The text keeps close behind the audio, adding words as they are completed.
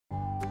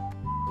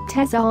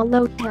TESOL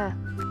Loja.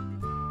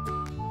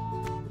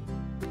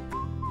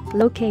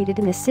 Located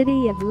in the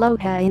city of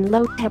Loja in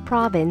Loja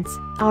Province,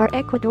 our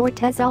Ecuador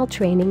TESOL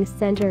Training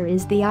Center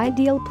is the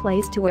ideal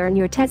place to earn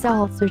your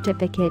TESOL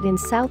certificate in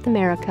South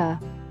America.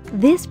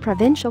 This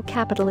provincial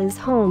capital is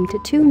home to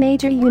two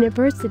major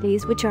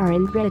universities which are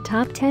in the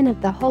top 10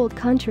 of the whole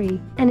country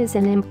and is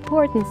an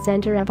important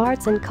center of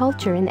arts and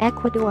culture in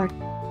Ecuador.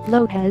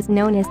 Loja is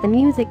known as the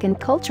music and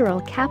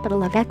cultural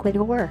capital of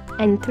Ecuador,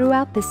 and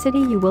throughout the city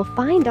you will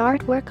find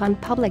artwork on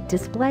public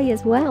display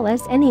as well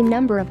as any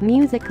number of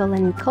musical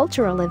and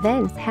cultural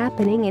events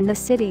happening in the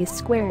city's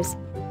squares.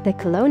 The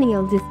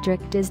Colonial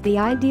District is the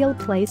ideal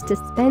place to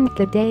spend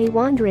the day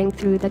wandering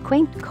through the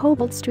quaint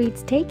cobbled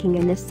streets taking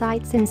in the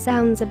sights and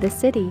sounds of the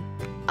city.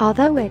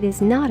 Although it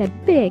is not a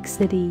big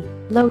city,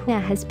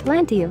 Loja has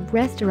plenty of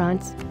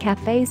restaurants,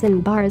 cafes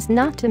and bars,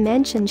 not to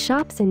mention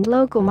shops and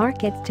local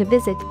markets to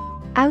visit.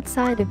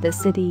 Outside of the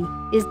city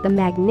is the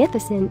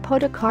magnificent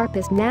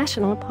Podocarpus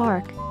National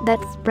Park that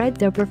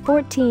spreads over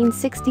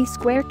 1,460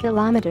 square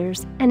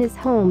kilometers and is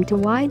home to a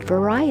wide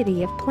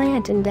variety of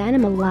plant and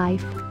animal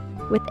life.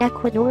 With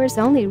Ecuador's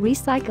only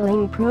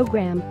recycling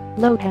program,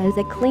 Loja is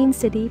a clean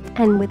city,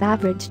 and with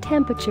average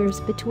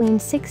temperatures between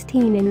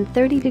 16 and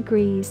 30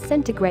 degrees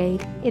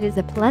centigrade, it is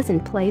a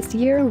pleasant place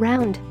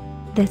year-round.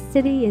 The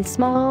city is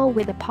small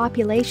with a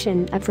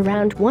population of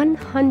around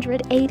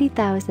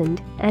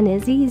 180,000 and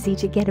is easy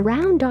to get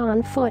around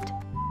on foot.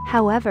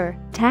 However,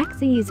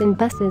 taxis and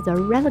buses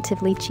are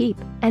relatively cheap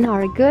and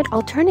are a good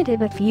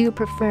alternative if you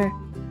prefer.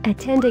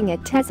 Attending a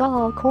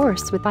TESOL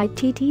course with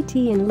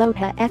ITTT in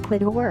Loja,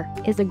 Ecuador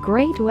is a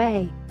great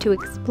way to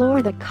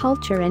explore the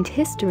culture and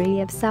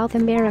history of South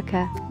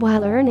America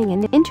while earning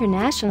an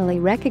internationally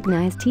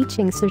recognized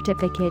teaching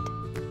certificate.